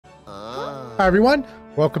Hi everyone,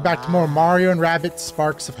 welcome back to more Mario and Rabbids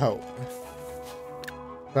Sparks of Hope.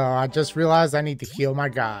 So I just realized I need to heal my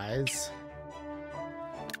guys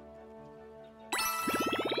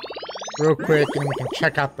real quick and we can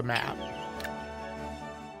check out the map.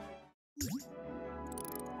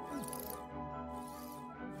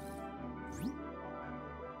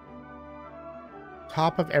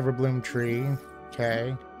 Top of Everbloom tree,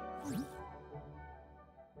 okay.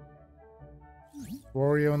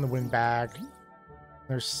 Wario in the windbag.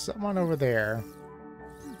 There's someone over there.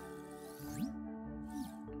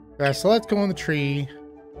 Yeah, so let's go in the tree.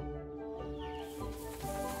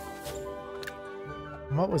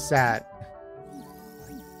 What was that?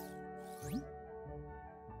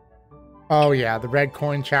 Oh yeah, the red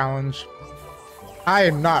coin challenge. I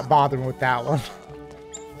am not bothering with that one.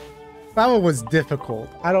 That one was difficult.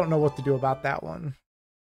 I don't know what to do about that one.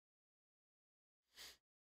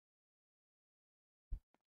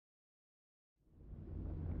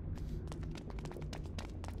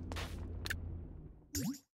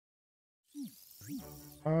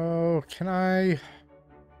 Oh, can I?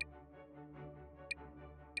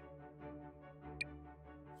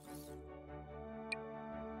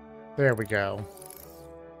 There we go.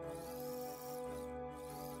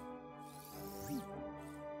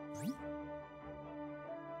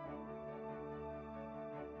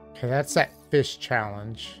 Okay, that's that fish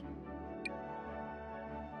challenge.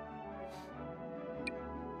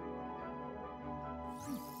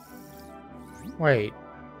 Wait.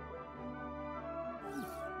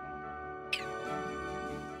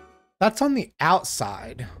 That's on the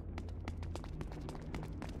outside.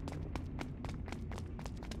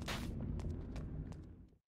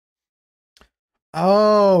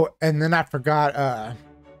 Oh, and then I forgot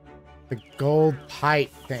the gold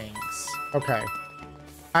pipe things. Okay.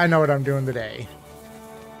 I know what I'm doing today.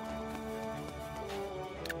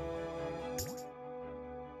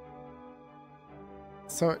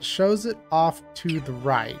 So it shows it off to the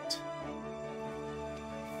right.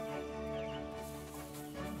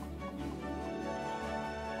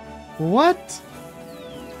 What?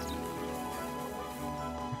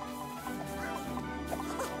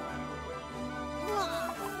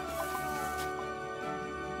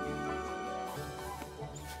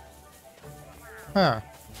 Huh.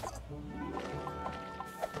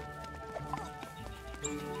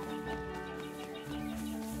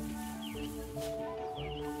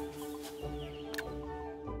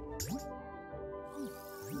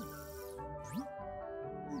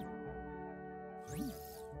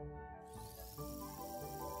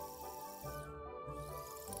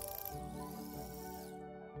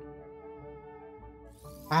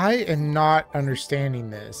 I am not understanding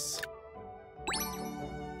this.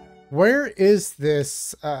 Where is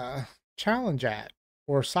this challenge at?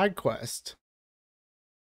 Or side quest?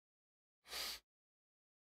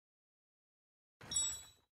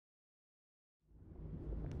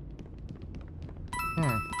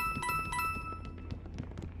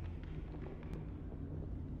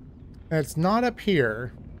 It's not up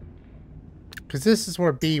here. Because this is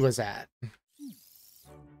where B was at.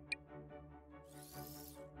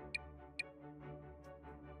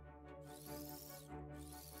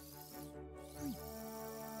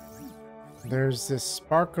 There's this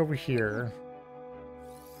spark over here.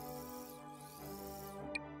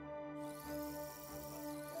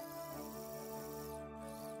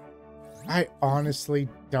 I honestly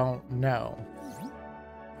don't know.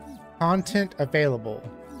 Content available.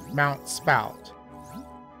 Mount Spout.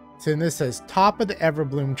 So this says top of the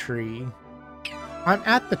Everbloom tree. I'm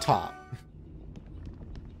at the top.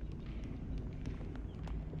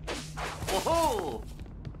 Whoa!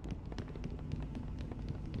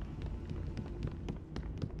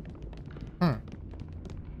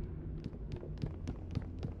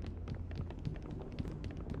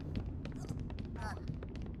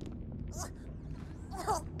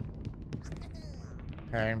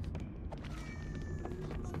 Okay.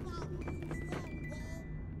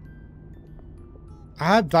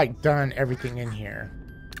 I've like done everything in here.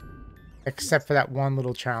 Except for that one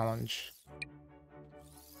little challenge.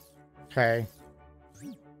 Okay.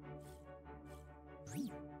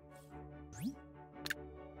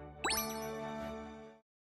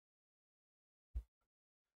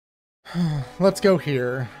 Let's go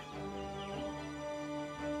here.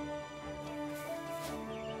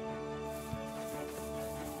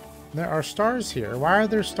 There are stars here. Why are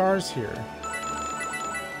there stars here?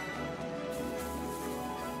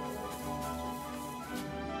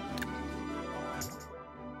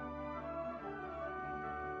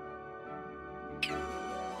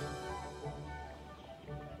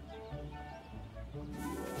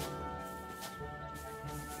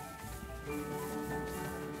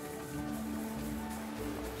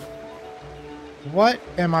 What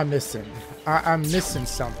am I missing? I'm missing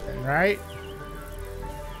something, right?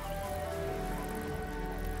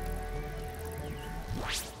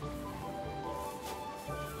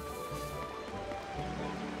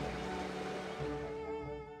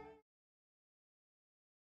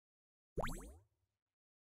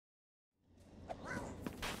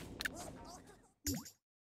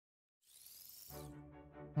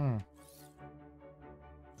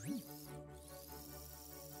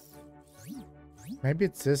 Maybe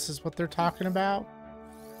this is what they're talking about.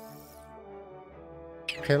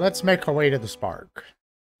 Okay, let's make our way to the spark.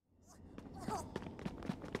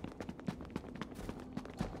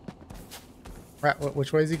 Right,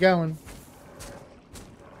 which way is he going?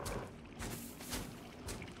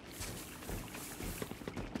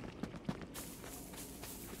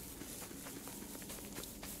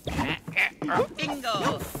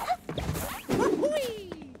 Bingo!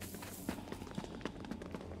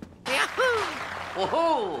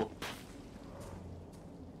 Woohoo!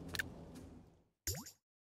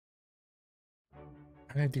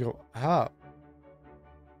 I need to go up.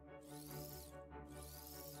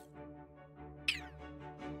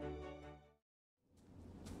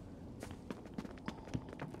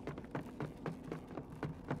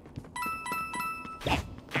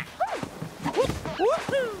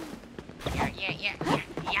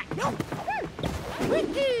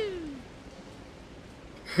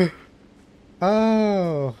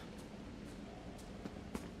 Oh.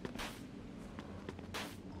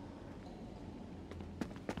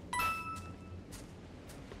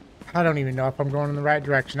 I don't even know if I'm going in the right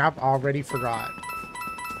direction. I've already forgot.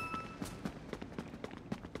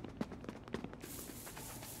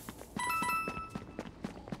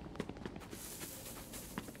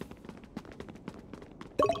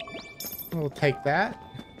 We'll take that.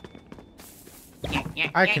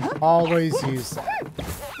 I can always use that.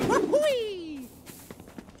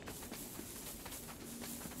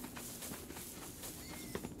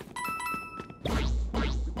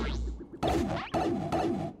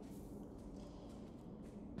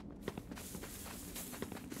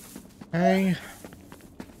 Okay.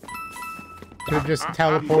 Could have just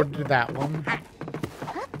teleported to that one.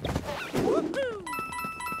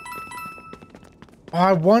 Oh,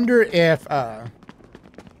 I wonder if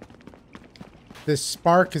this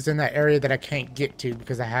spark is in that area that I can't get to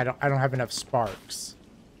because I don't have enough sparks.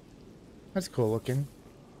 That's cool looking.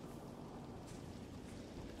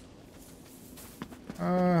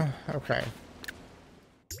 Okay.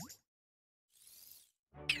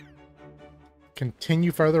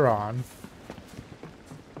 Continue further on.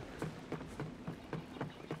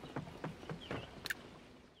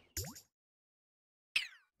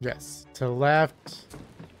 Yes, to the left.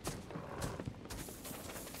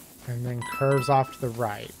 And then curves off to the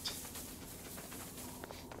right.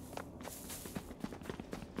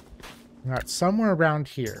 Alright, somewhere around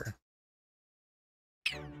here.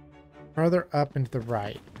 Further up and to the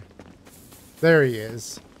right. There he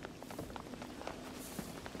is.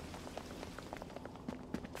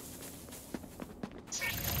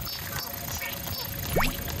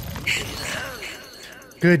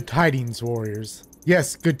 Good tidings, warriors.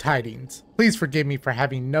 Yes, good tidings. Please forgive me for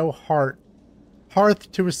having no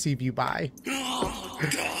hearth to receive you by,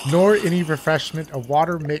 nor any refreshment of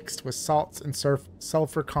water mixed with salts and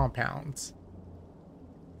sulfur compounds.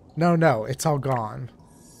 No, it's all gone.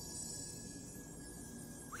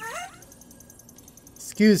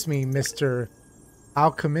 Excuse me, Mr.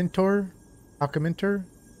 Alchemimentor?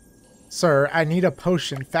 Sir, I need a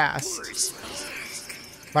potion fast.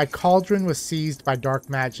 My cauldron was seized by dark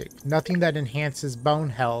magic. Nothing that enhances bone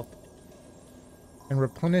health and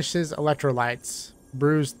replenishes electrolytes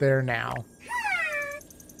brews there now.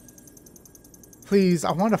 Please,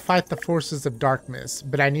 I want to fight the forces of darkness,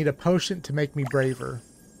 but I need a potion to make me braver.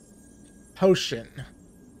 Potion.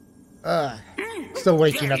 Still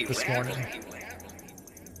waking up this morning.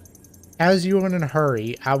 As you are in a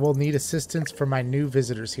hurry, I will need assistance from my new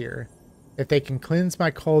visitors here. If they can cleanse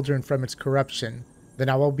my cauldron from its corruption, then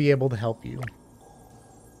I will be able to help you.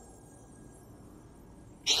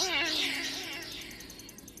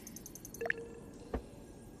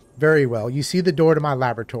 Very well. You see the door to my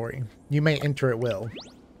laboratory. You may enter at will.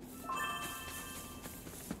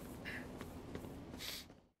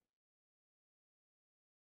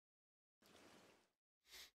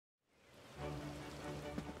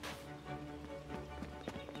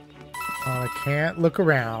 I can't look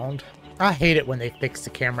around. I hate it when they fix the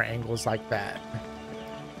camera angles like that.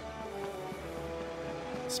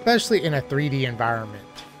 Especially in a 3D environment.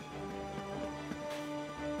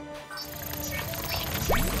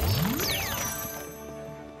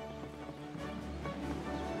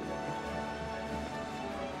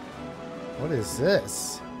 What is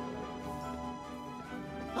this?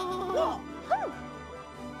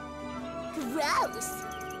 Gross.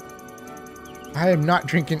 I am not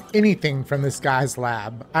drinking anything from this guy's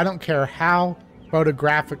lab. I don't care how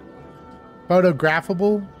photographable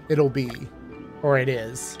it'll be, or it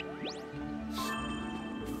is.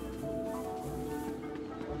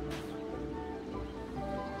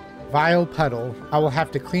 Vile puddle. I will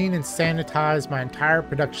have to clean and sanitize my entire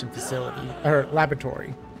production facility, or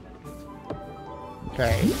laboratory.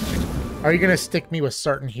 Okay. Are you gonna stick me with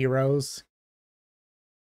certain heroes?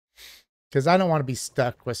 Because I don't want to be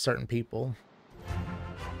stuck with certain people.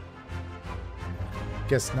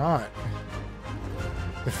 Guess not.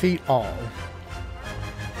 Defeat all.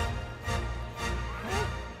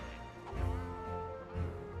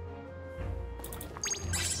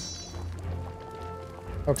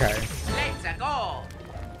 Okay. Let's go.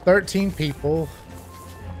 13 people.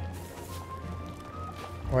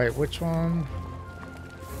 Wait, which one?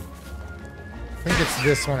 I think it's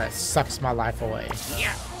this one that sucks my life away.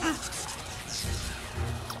 Yeah.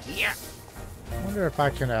 Yeah. I wonder if I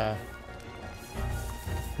can,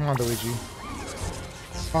 come on, Luigi.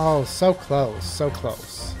 Oh, so close, so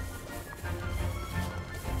close.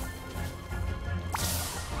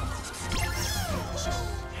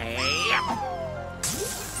 Hey.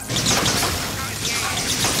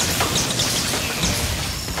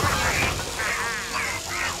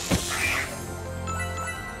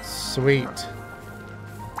 Sweet.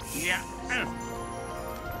 Yeah.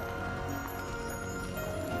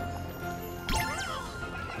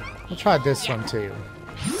 We'll try this one too.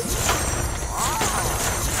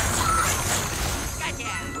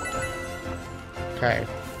 Okay.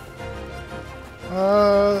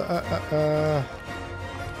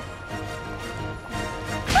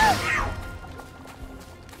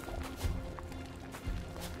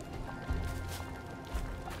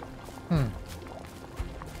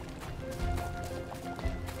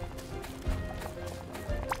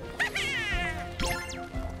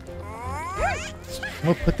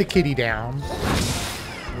 We'll put the kitty down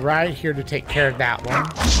right here to take care of that one.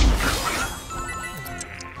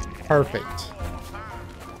 Perfect.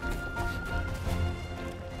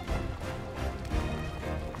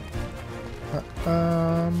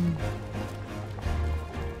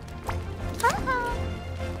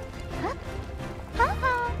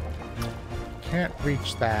 Can't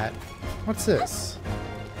reach that. What's this?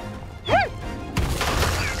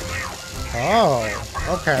 Oh,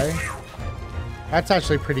 okay. That's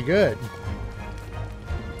actually pretty good.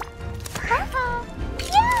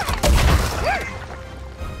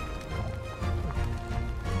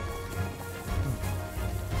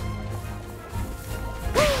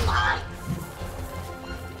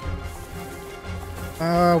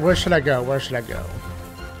 Where should I go? Where should I go?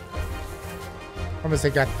 Almost, they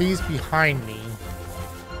got these behind me.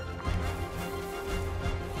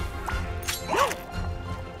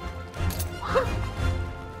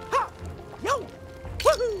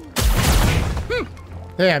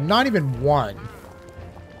 Damn, not even one.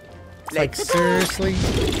 Like, seriously?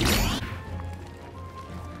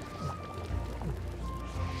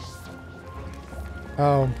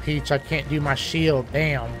 Oh, Peach, I can't do my shield.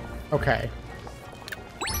 Damn. Okay.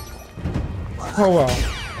 Oh well.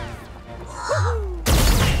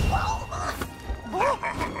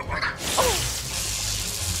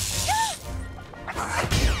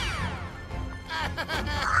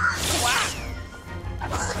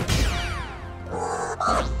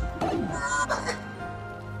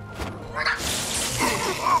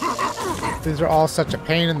 These are all such a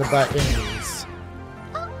pain in the butt enemies.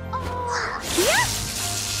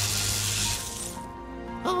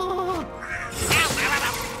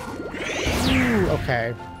 Ooh,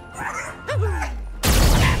 okay.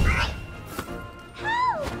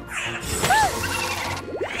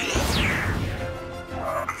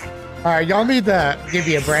 Alright, y'all need to give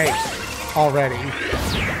me a break already.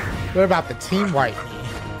 What about the team wipe me?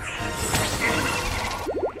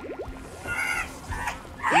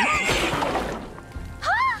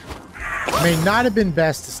 May not have been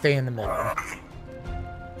best to stay in the middle.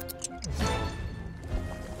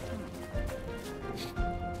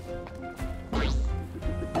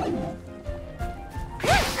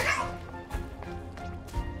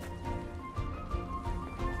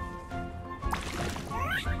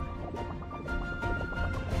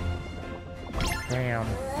 Damn.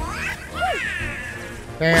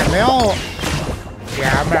 Damn, they all...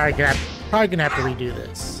 Yeah, I'm probably gonna have to redo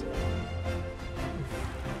this.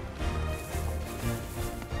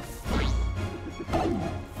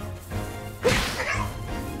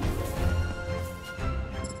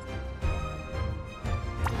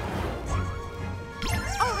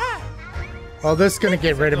 Well, this is gonna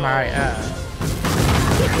get rid of my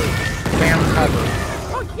damn cover.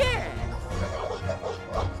 Oh, yeah.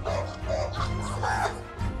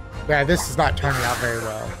 Yeah, this is not turning out very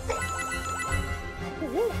well.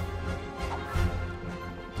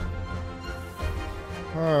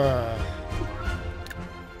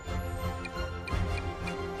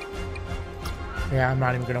 Yeah, I'm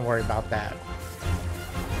not even gonna worry about that.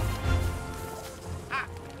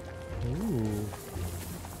 Ooh.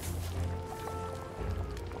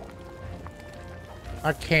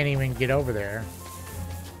 I can't even get over there.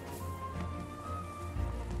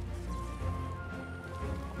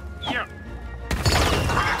 Yeah.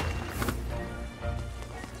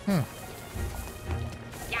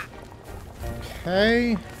 Yeah.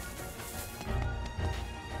 Okay.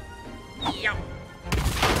 Yeah.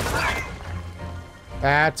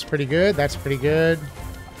 That's pretty good. That's pretty good.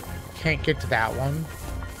 Can't get to that one.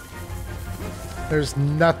 There's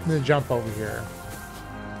nothing to jump over here.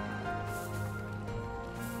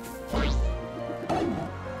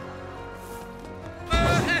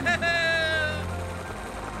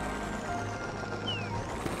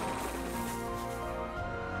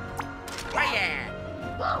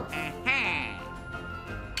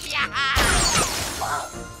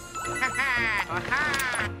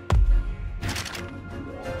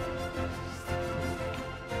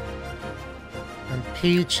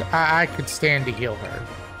 Peach, I could stand to heal her.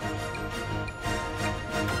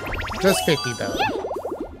 Just 50 though.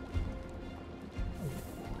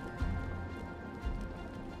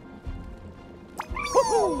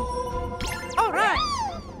 All right.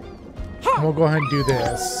 And we'll go ahead and do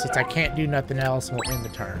this, since I can't do nothing else, and we'll end the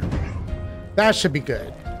turn. That should be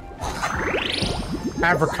good.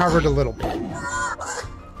 I've recovered a little bit.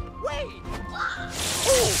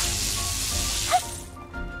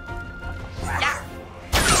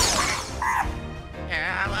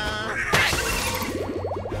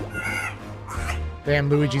 Damn,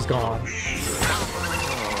 Luigi's gone.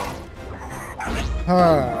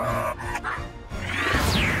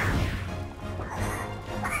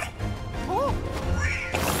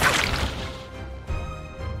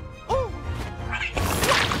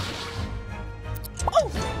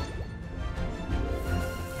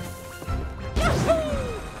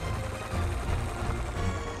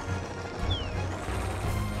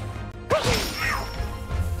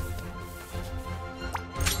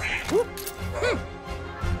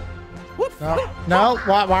 No,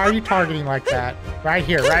 why are you targeting like that? Right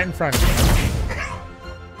here, right in front of me.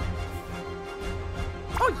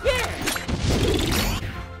 Oh, yeah.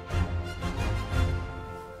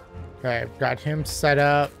 Okay, I've got him set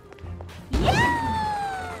up.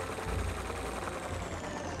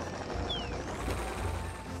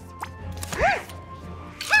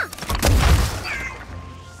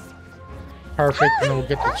 Perfect, and then we'll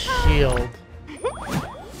get the shield.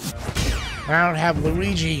 I don't have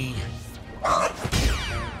Luigi.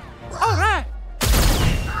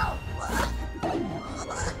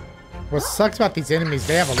 What sucks about these enemies,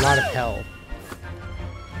 they have a lot of health.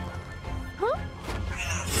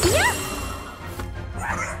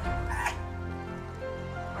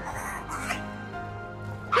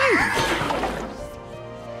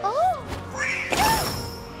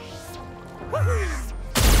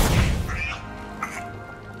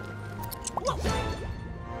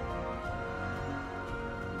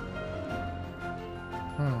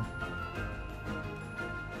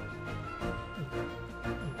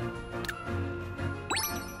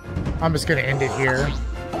 I'm just gonna end it here.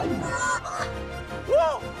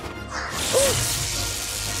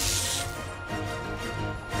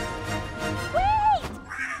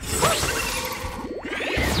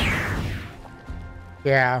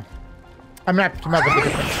 Yeah. I'm gonna have to come up with a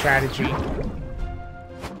different strategy.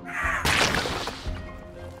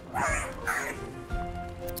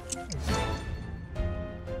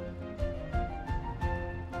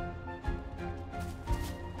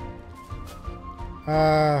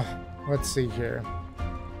 Let's see here.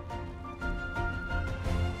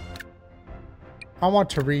 I want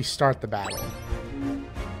to restart the battle.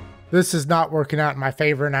 This is not working out in my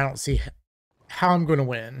favor, and I don't see how I'm going to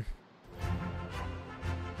win.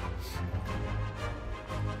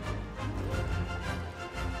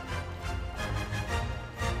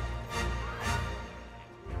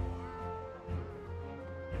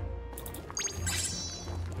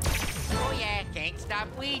 Oh yeah, can't stop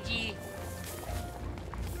Luigi.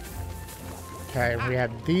 Okay, we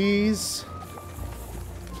have these.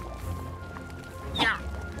 Yeah.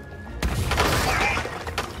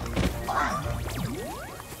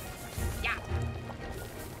 Yeah.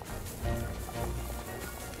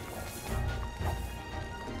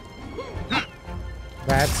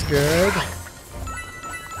 That's good.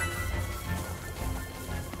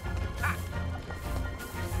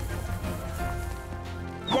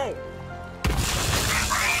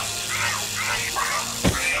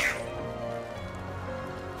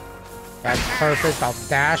 That's perfect. I'll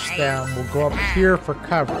dash them. We'll go up here for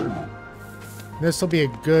cover. This will be a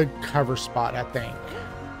good cover spot, I think.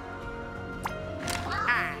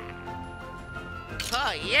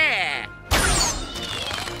 Oh, yeah.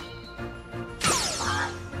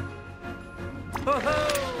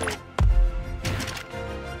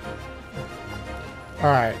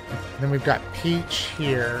 Alright. Then we've got Peach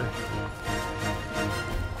here.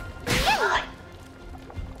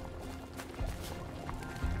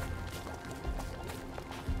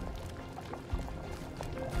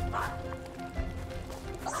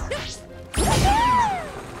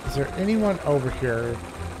 Is there anyone over here?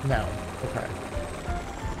 No. Okay.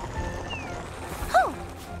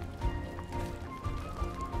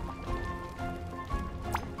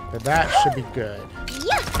 So that should be good.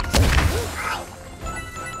 Yay!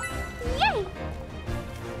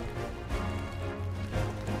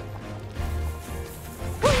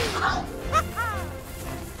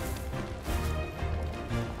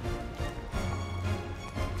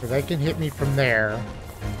 So they can hit me from there.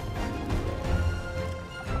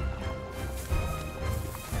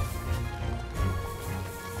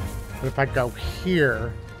 But if I go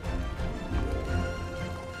here,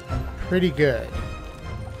 I'm pretty good.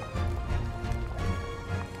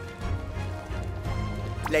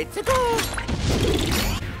 Let's go.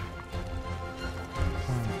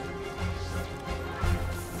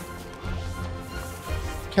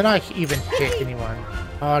 Can I even hit anyone?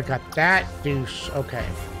 Oh, I got that douche. Okay.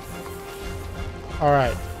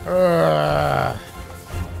 Alright.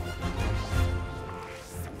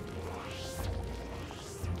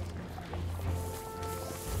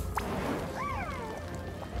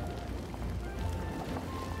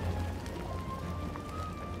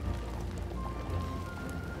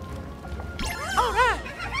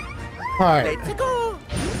 Alright. Let's go.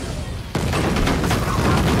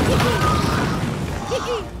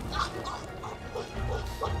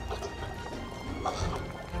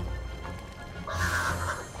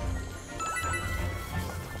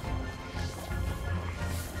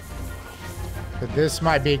 So this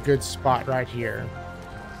might be a good spot right here.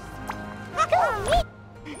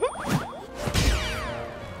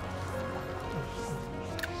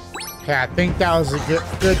 Okay, I think that was a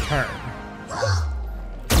good turn.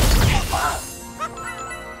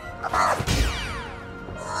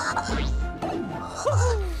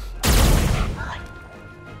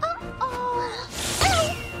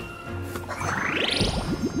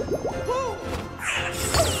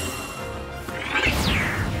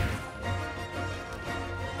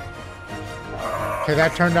 Okay,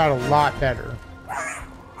 that turned out a lot better.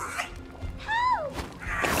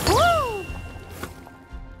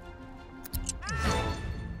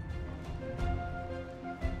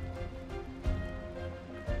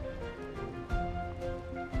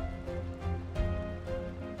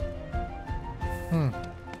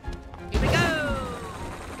 Here we go.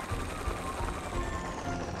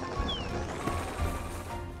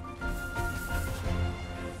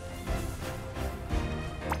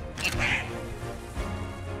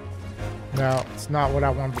 No, it's not what I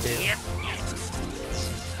wanted to do. Yep.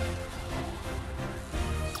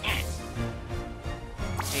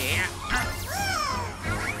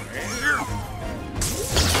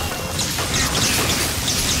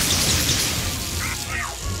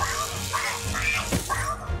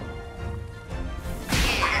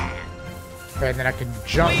 Okay, and then I can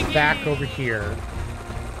jump back over here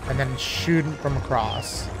and then shoot him from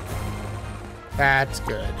across. That's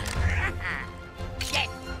good.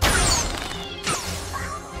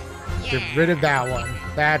 Get rid of that one.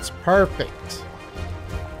 That's perfect.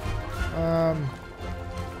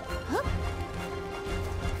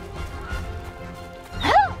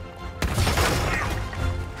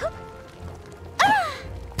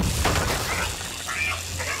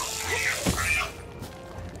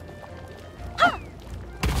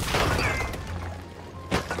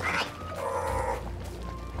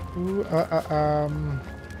 Ooh,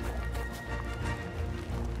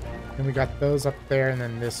 and we got those up there, and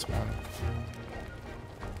then this one.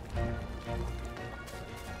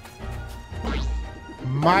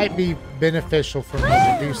 Might be beneficial for me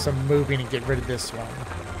to do some moving and get rid of this one.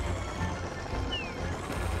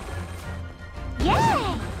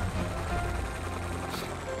 Yay!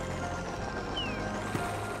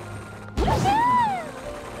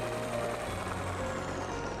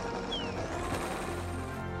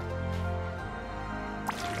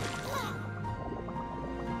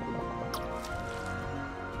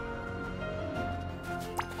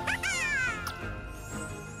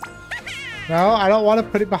 No, I don't want to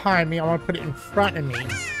put it behind me. I want to put it in front of me.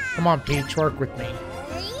 Come on, Peach, work with me.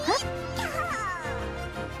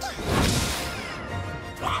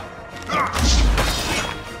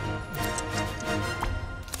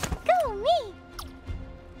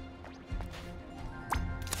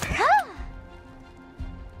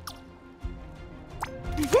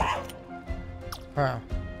 Huh.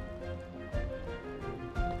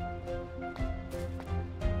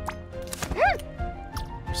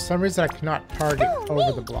 For some reason, I cannot target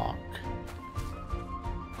over the block.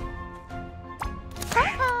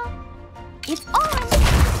 It's on!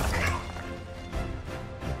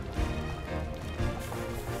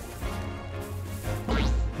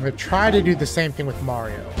 I'm gonna try to do the same thing with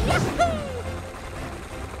Mario.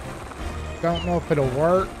 Don't know if it'll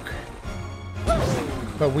work,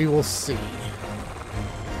 but we will see.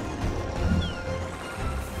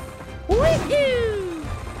 Woohoo!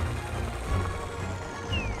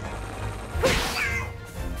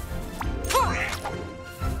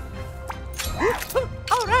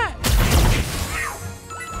 All right.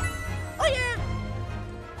 Oh yeah.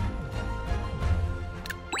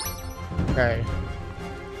 Okay.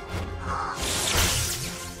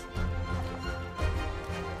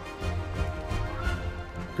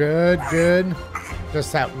 Good, good.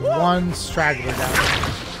 Just that one straggler down there.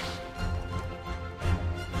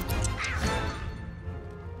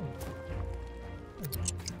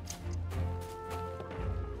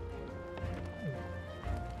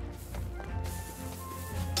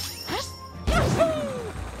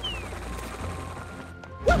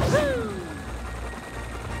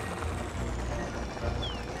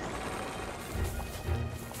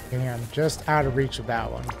 Damn, just out of reach of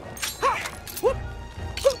that one.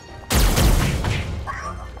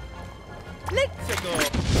 Let's go.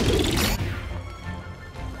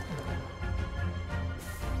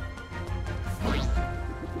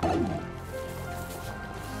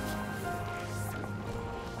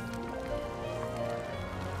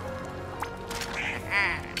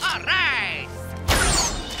 All right.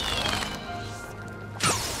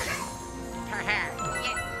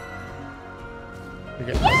 We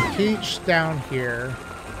get Peach down here.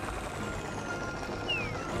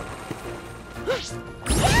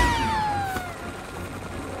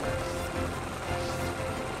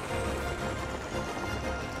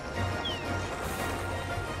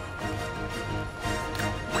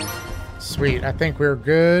 Sweet, I think we're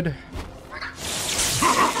good.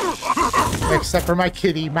 Except for my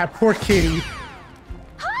kitty, my poor kitty.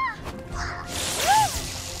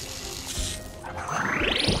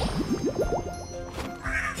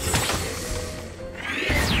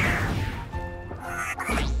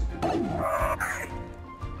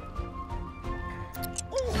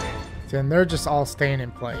 Then they're just all staying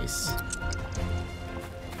in place.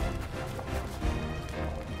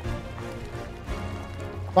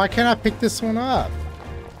 Why can't I pick this one up?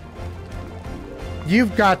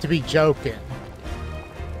 You've got to be joking.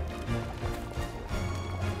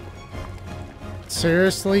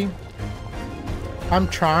 Seriously? I'm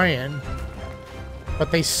trying.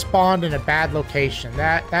 But they spawned in a bad location.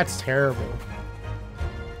 That's terrible.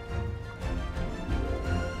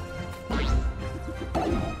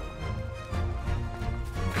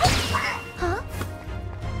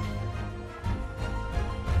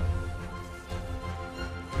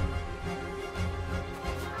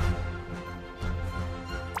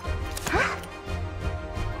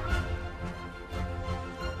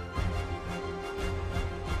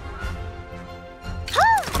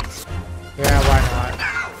 Yeah, why not?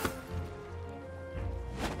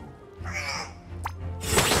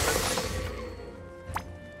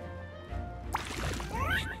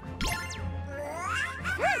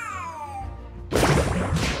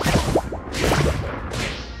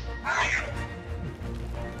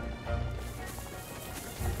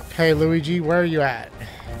 Okay, Luigi, where are you at?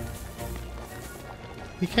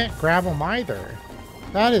 You can't grab him either.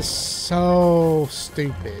 That is so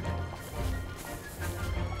stupid.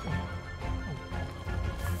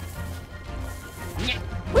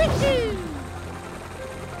 Woohoo!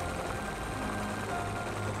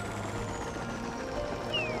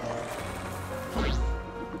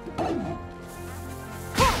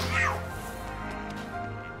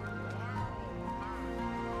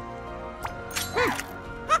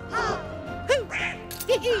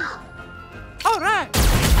 All right.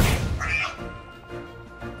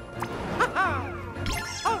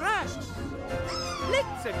 All right.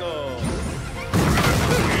 Let's go.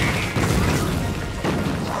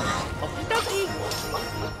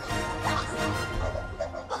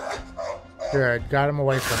 Good, got him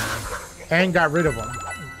away from me. And got rid of him.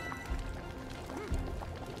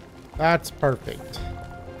 That's perfect.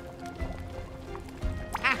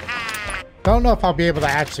 Don't know if I'll be able to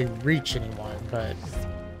actually reach anyone, but...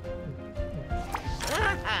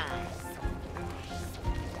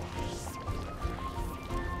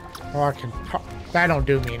 Oh, I can... That don't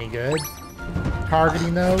do me any good.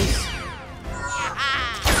 Targeting those.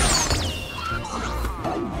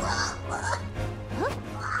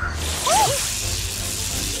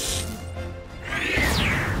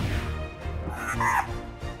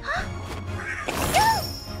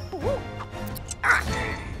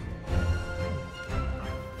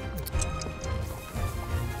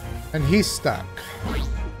 And he's stuck.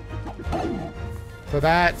 So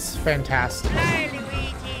that's fantastic. Fly,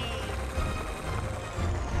 Luigi.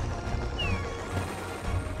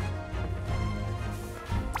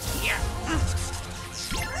 Yeah.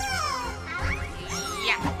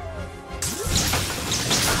 Yeah.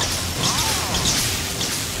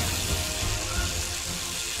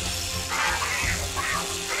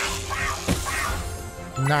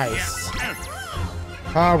 Nice.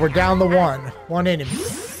 We're down to one enemy.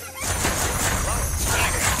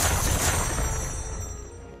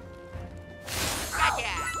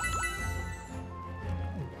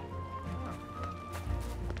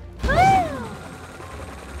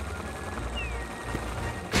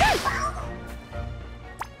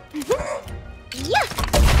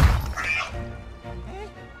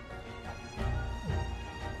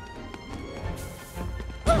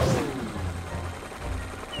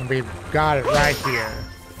 And we've got it right here.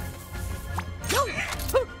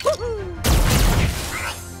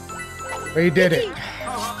 We did it.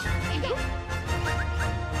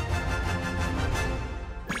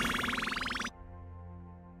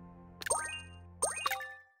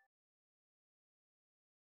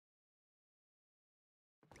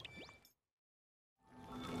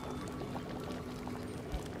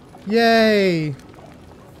 Yay!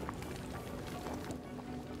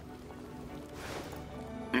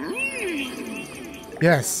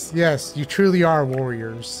 Yes, yes, you truly are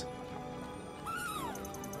warriors.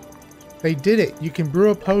 They did it. You can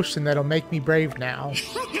brew a potion that'll make me brave now.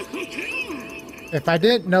 If I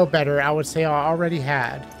didn't know better, I would say I already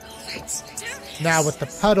had. Now, with the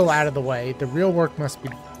puddle out of the way, the real work must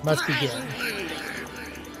begin.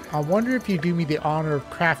 I wonder if you do me the honor of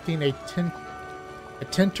crafting a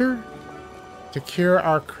tincture to cure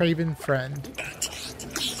our craven friend.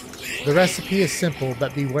 The recipe is simple,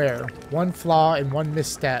 but beware. One flaw and one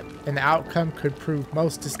misstep, and the outcome could prove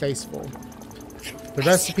most distasteful. The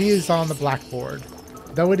recipe is on the blackboard.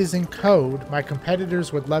 Though it is in code, my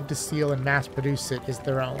competitors would love to steal and mass produce it as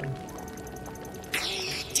their own.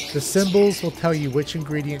 The symbols will tell you which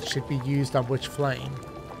ingredients should be used on which flame.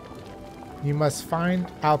 You must find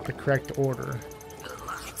out the correct order.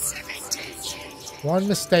 One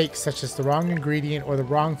mistake, such as the wrong ingredient or the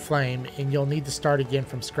wrong flame, and you'll need to start again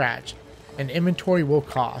from scratch. And inventory will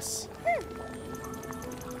cost.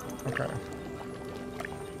 Okay.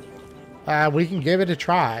 We can give it a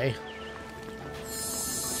try.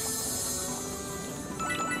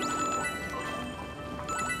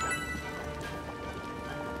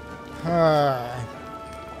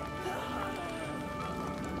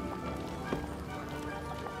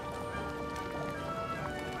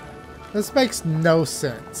 This makes no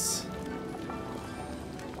sense.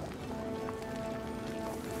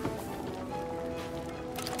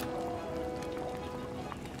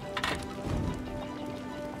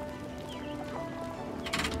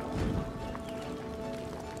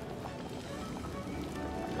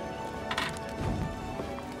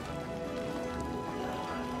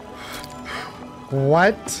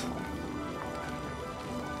 What?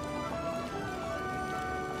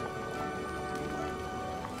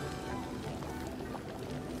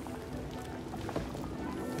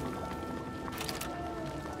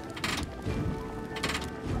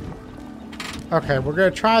 Okay, we're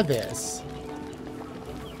gonna try this.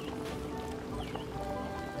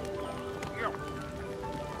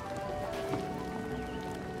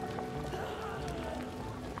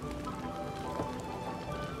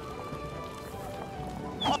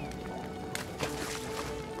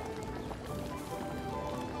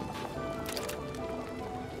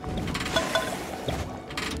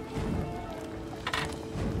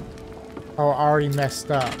 Oh, I already messed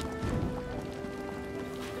up.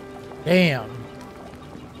 Damn.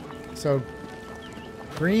 So,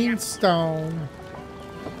 green stone,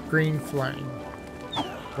 green flame,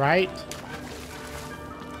 right?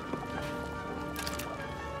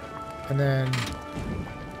 And then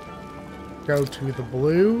go to the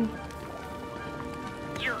blue.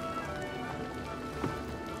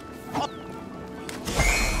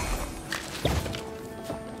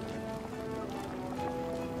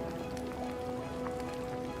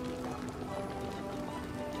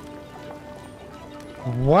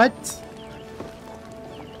 What?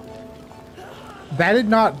 That did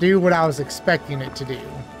not do what I was expecting it to do.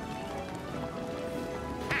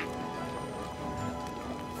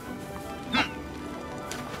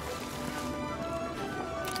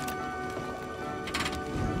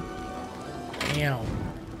 Damn.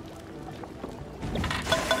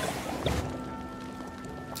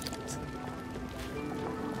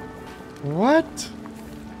 What?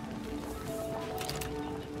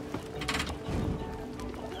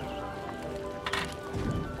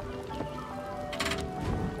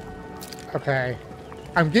 Okay.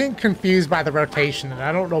 I'm getting confused by the rotation, and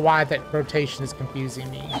I don't know why that rotation is confusing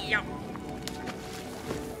me. Yep.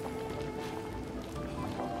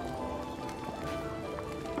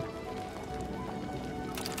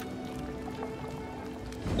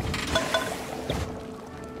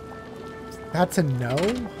 That's a no?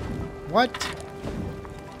 What?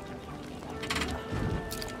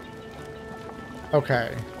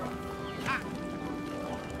 Okay.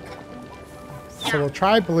 So we'll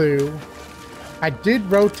try blue. I did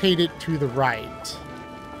rotate it to the right.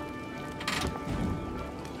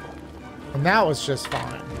 And that was just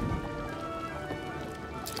fine.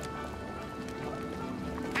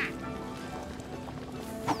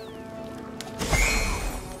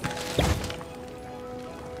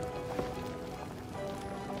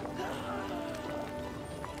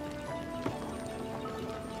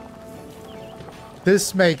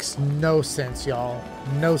 This makes no sense, y'all.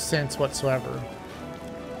 No sense whatsoever.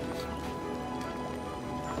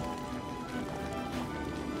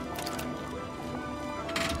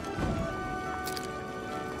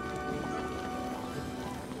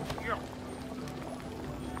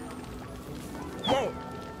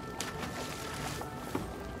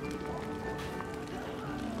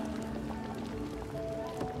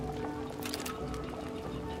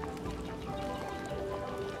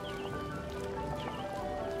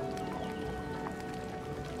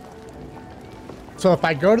 So if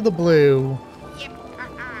I go to the blue,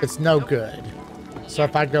 it's no good. So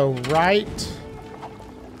if I go right...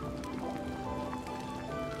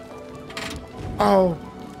 Oh.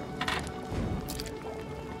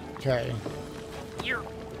 Okay.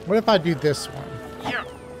 What if I do this one?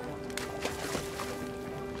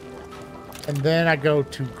 And then I go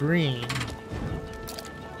to green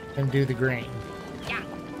and do the green.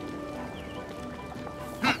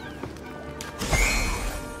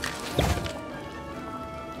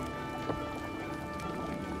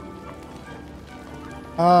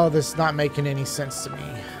 Oh, this is not making any sense to me.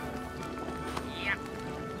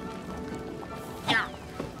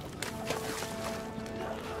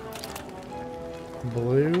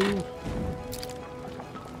 Blue.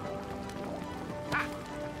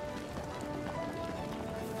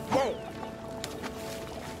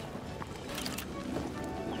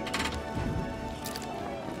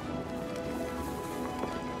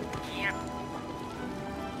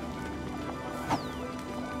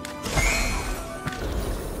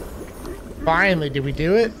 Finally, did we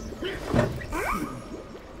do it?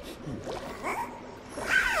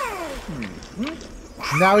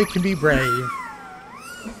 Now we can be brave.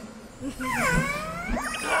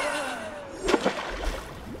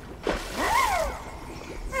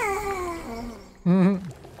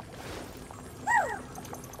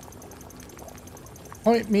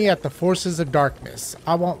 Point me at the forces of darkness.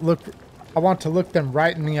 I want to look them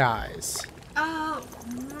right in the eyes.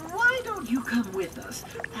 Why don't you come with us?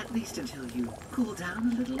 At least until you cool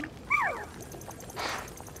down a little.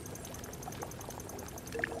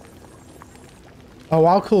 Oh,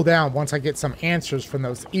 I'll cool down once I get some answers from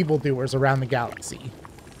those evildoers around the galaxy.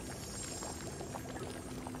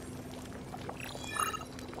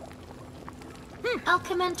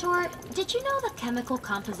 Alchamentor, did you know the chemical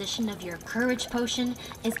composition of your courage potion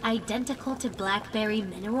is identical to blackberry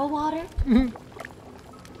mineral water?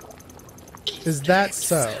 Is that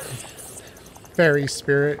so? Fairy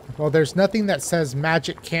spirit. Well, there's nothing that says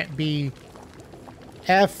magic can't be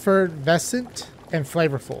effervescent and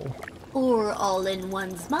flavorful. Or all in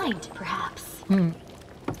one's mind, perhaps.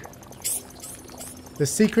 The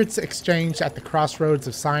secrets exchanged at the crossroads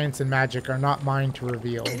of science and magic are not mine to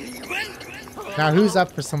reveal. Now who's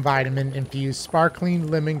up for some vitamin-infused sparkling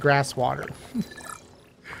lemongrass water?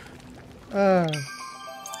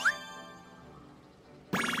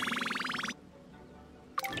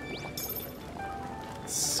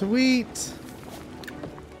 Sweet.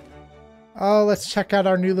 Oh, let's check out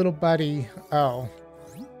our new little buddy. Oh.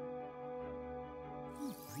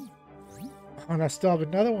 Oh, and I still have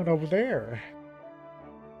another one over there.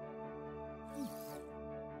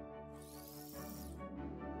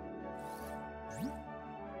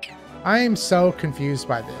 I am so confused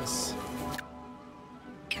by this.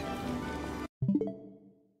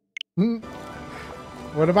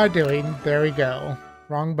 What am I doing? There we go.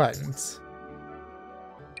 Wrong buttons.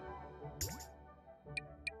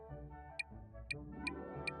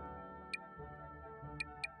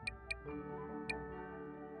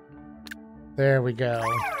 There we go.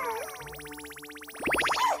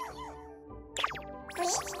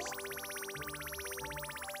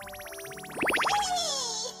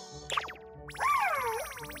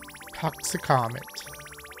 Toxicomet.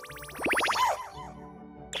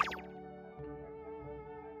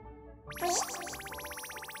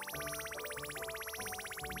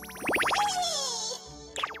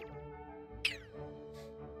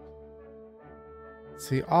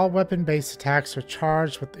 See, all weapon-based attacks are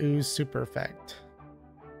charged with Ooze super effect.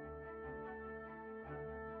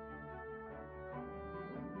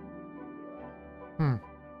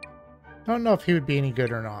 Don't know if he would be any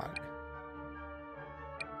good or not.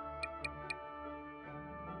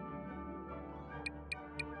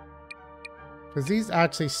 Because these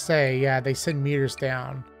actually say, yeah, they send meters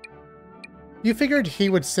down. You figured he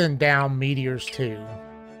would send down meteors too.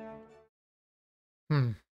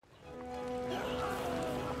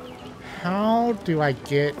 How do I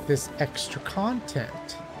get this extra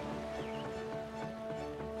content?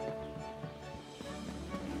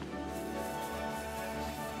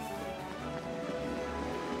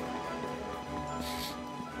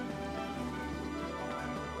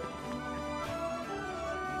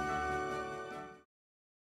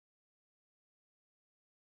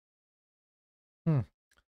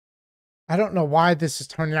 I don't know why this is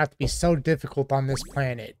turning out to be so difficult on this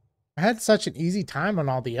planet. I had such an easy time on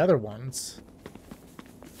all the other ones.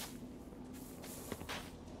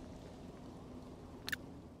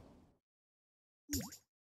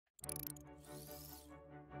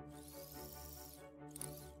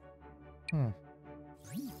 And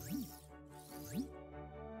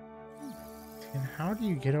how do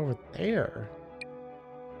you get over there?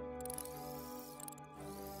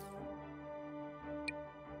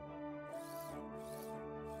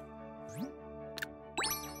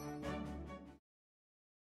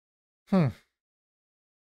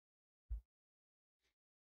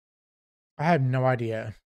 I have no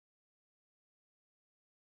idea.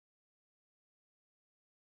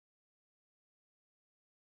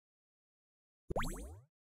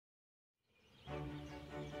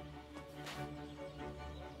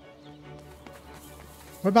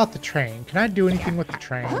 What about the train? Can I do anything with the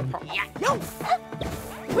train?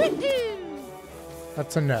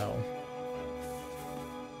 That's a no.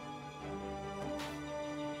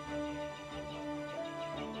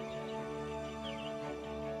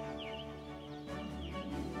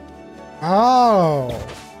 Oh,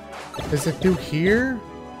 is it through here?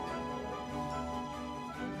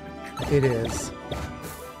 It is.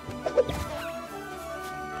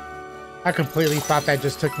 I completely thought that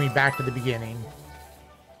just took me back to the beginning.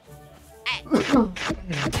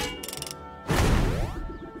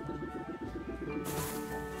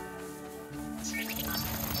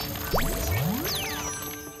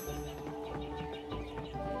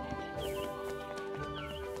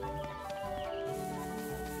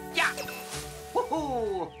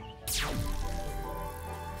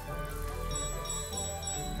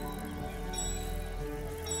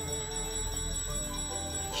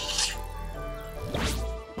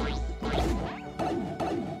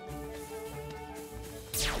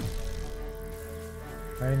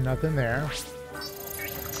 Okay, nothing there.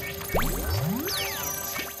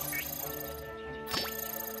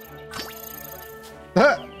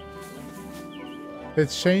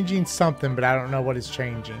 It's changing something, but I don't know what it's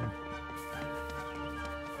changing.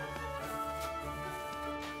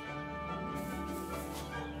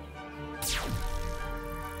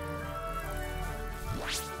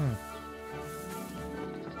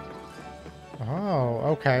 Oh,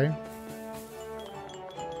 okay.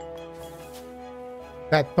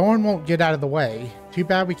 That thorn won't get out of the way. Too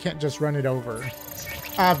bad we can't just run it over.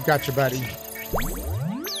 I've got you, buddy.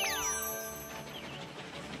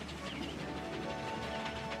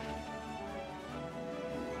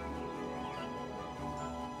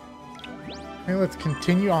 Okay, let's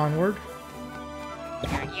continue onward.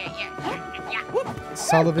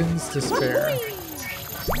 Sullivan's Despair.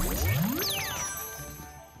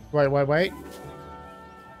 Wait.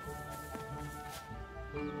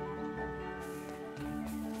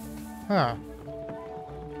 Huh.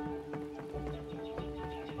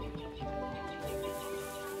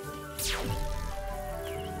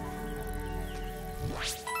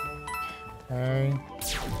 Okay.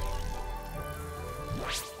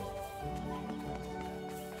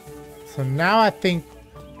 So now I think...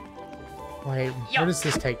 Wait, where does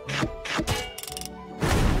this take me?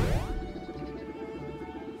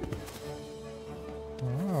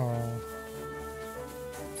 Oh.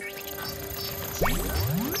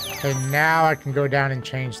 Okay, now I can go down and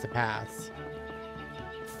change the path.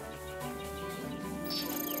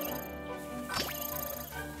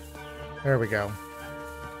 There we go.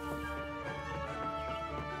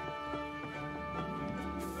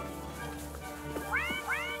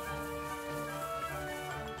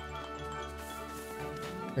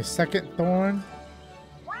 The second thorn.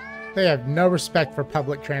 They have no respect for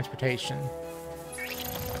public transportation.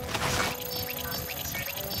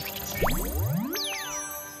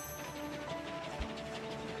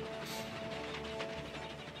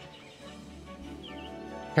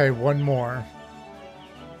 Okay, one more.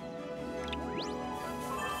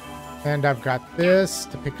 And I've got this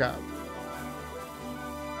to pick up.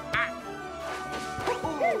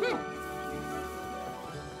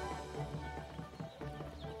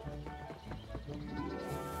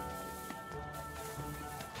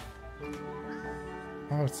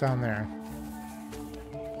 Oh, it's down there.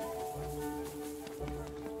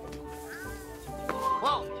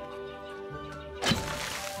 Whoa.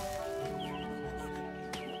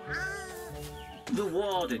 The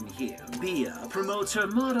warden here, Bia, promotes her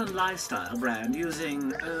modern lifestyle brand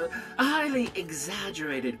using highly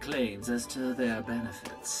exaggerated claims as to their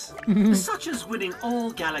benefits. Such as winning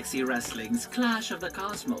all Galaxy Wrestling's Clash of the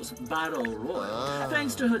Cosmos Battle Royal,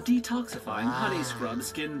 thanks to her detoxifying honey scrub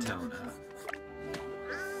skin toner.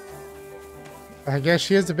 I guess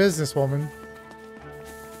she is a businesswoman.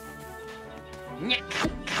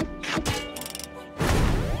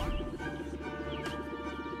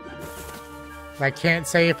 I can't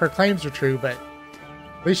say if her claims are true, but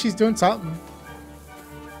at least she's doing something.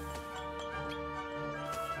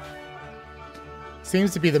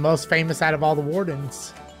 Seems to be the most famous out of all the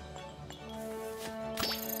wardens.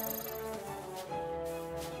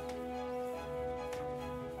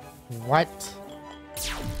 What?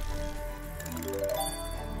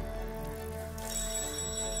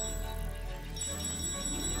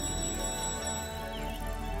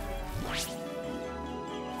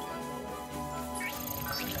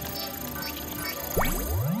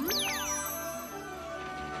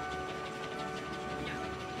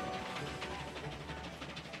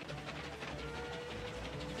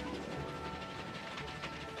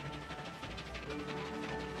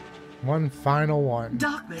 One final one.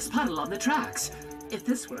 Darkness puddle on the tracks. If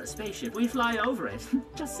this were a spaceship, we'd fly over it.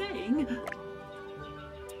 Just saying.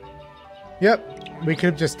 Yep, we could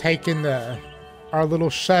have just taken our little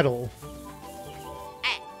shuttle,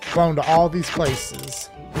 flown to all these places.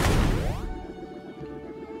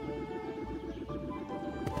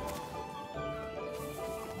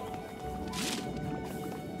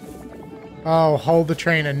 Oh, hold the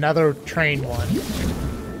train, another train one.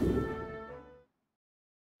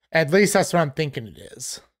 At least that's what I'm thinking it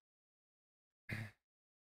is.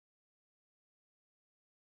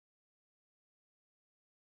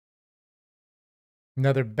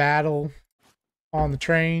 Another battle on the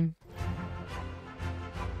train.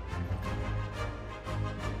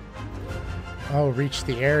 Oh, reach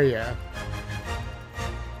the area.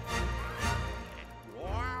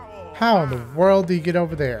 How in the world do you get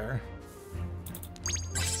over there?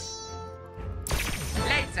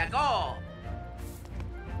 Let's go.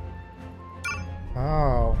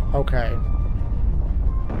 Oh, okay.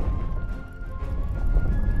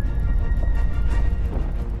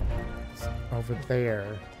 It's over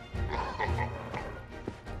there.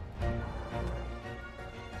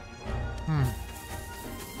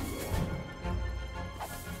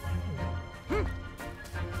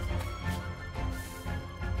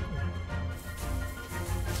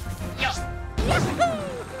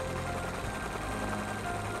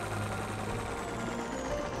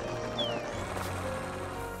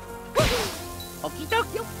 Okie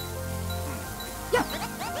dokie.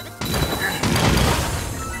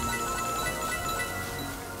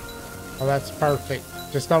 Oh, that's perfect.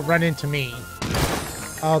 Just don't run into me.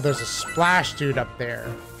 Oh, there's a splash dude up there.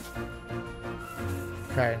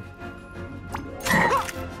 Okay.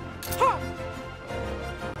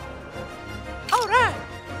 All right.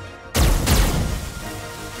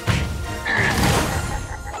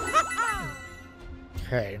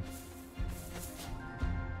 Okay.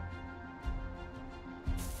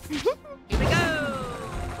 Here we go.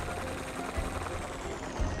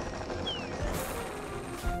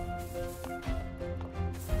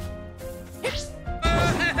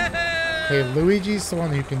 Okay, Luigi's the one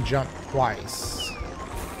who can jump twice.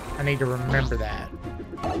 I need to remember that.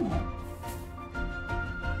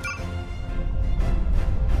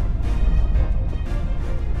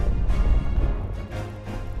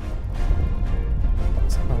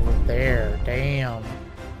 It's over there, damn.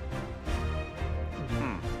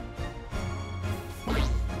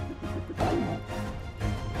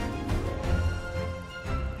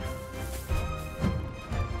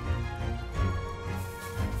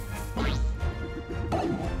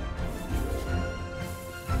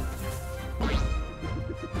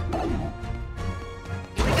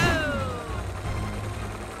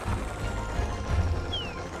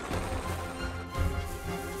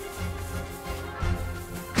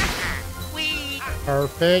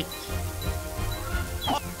 Perfect.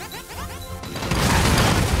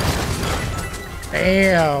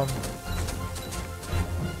 Damn.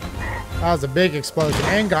 That was a big explosion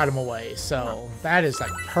and got him away, so that is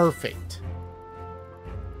like perfect.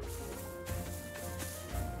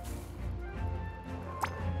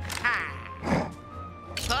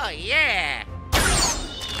 Oh, yeah.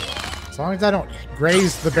 As long as I don't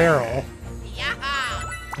graze the barrel Yeah.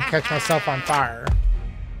 and catch myself on fire.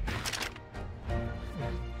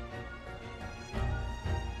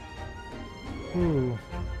 Ooh.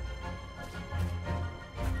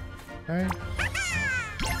 Okay.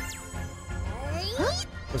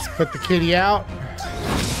 Let's put the kitty out.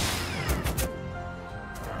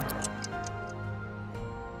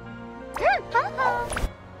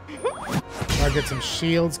 I'll get some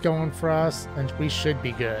shields going for us, and we should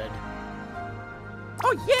be good.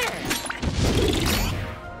 Oh, yeah.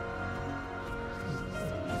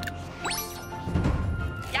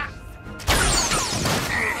 Yeah.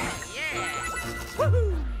 Yeah.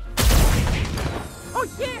 Woohoo. Oh,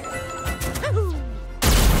 yeah. Woohoo.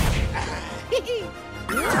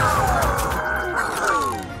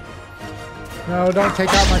 No, don't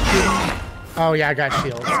take out my kitty. Oh yeah, I got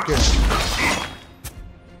shields. Good.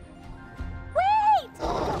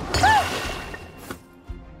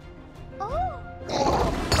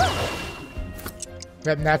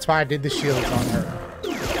 And that's why I did the shields on her.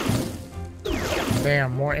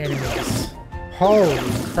 Damn, more enemies. Holy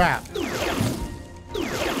crap.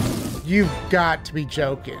 You've got to be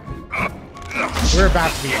joking. We're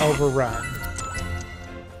about to be overrun.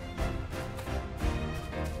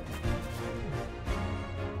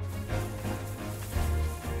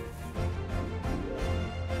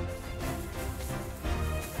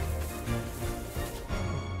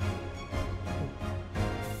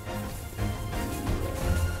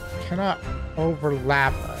 Cannot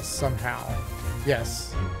overlap us somehow.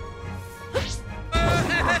 Yes.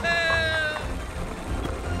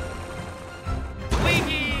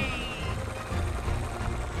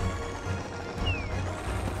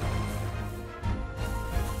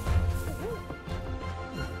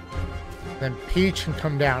 Then Peach can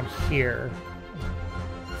come down here.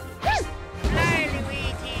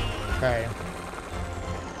 Okay.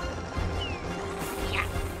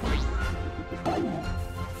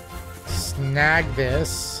 Snag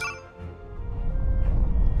this.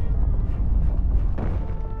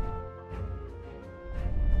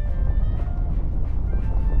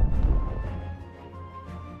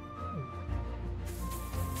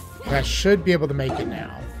 I should be able to make it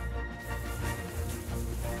now.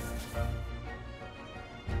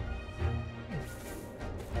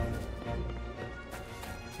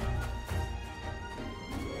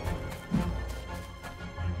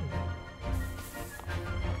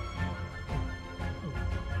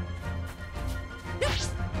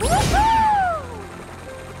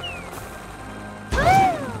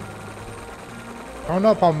 I don't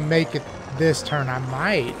know if I'll make it this turn. I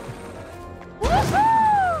might.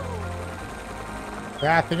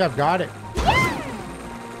 Yeah, I think I've got it.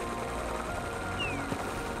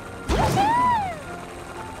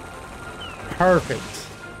 Perfect.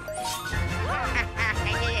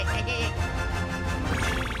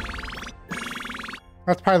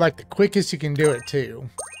 That's probably like the quickest you can do it too.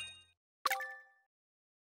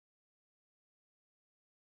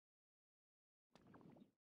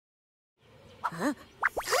 Huh?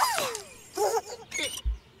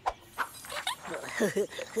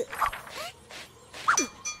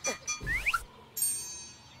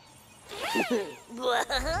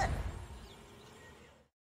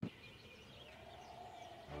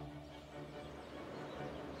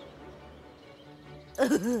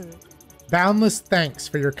 Boundless thanks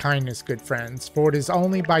for your kindness, good friends, for it is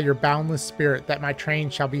only by your boundless spirit that my train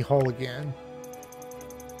shall be whole again.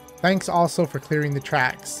 Thanks also for clearing the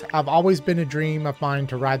tracks. I've always been a dream of mine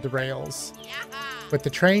to ride the rails. With the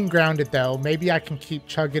train grounded though, maybe I can keep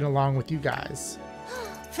chugging along with you guys.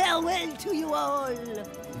 Farewell to you all.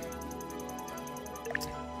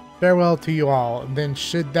 Farewell to you all, and then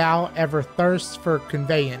should thou ever thirst for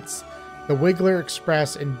conveyance, the Wiggler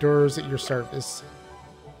Express endures at your service.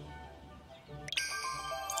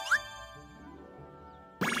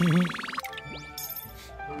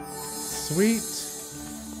 Sweet.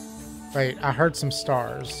 Wait, I heard some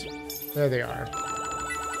stars. There they are.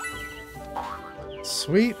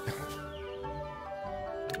 Sweet.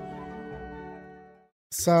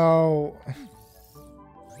 So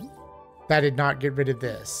that did not get rid of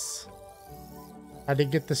this. I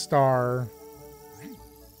did get the star.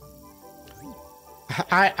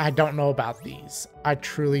 I don't know about these. I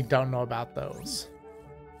truly don't know about those.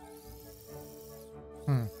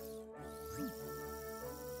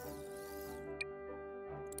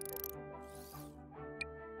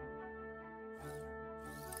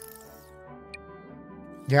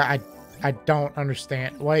 Yeah, I don't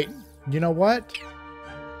understand. Wait, you know what?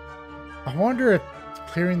 I wonder if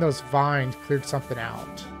clearing those vines cleared something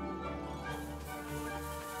out.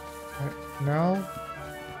 No?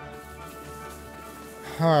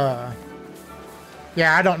 Huh.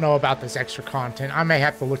 Yeah, I don't know about this extra content. I may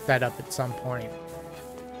have to look that up at some point.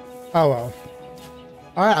 Oh well.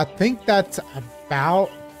 Alright, I think that's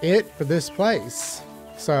about it for this place.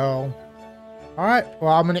 So, alright,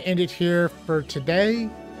 well, I'm going to end it here for today.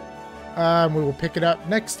 We will pick it up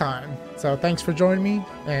next time. So thanks for joining me,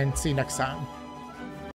 and see you next time.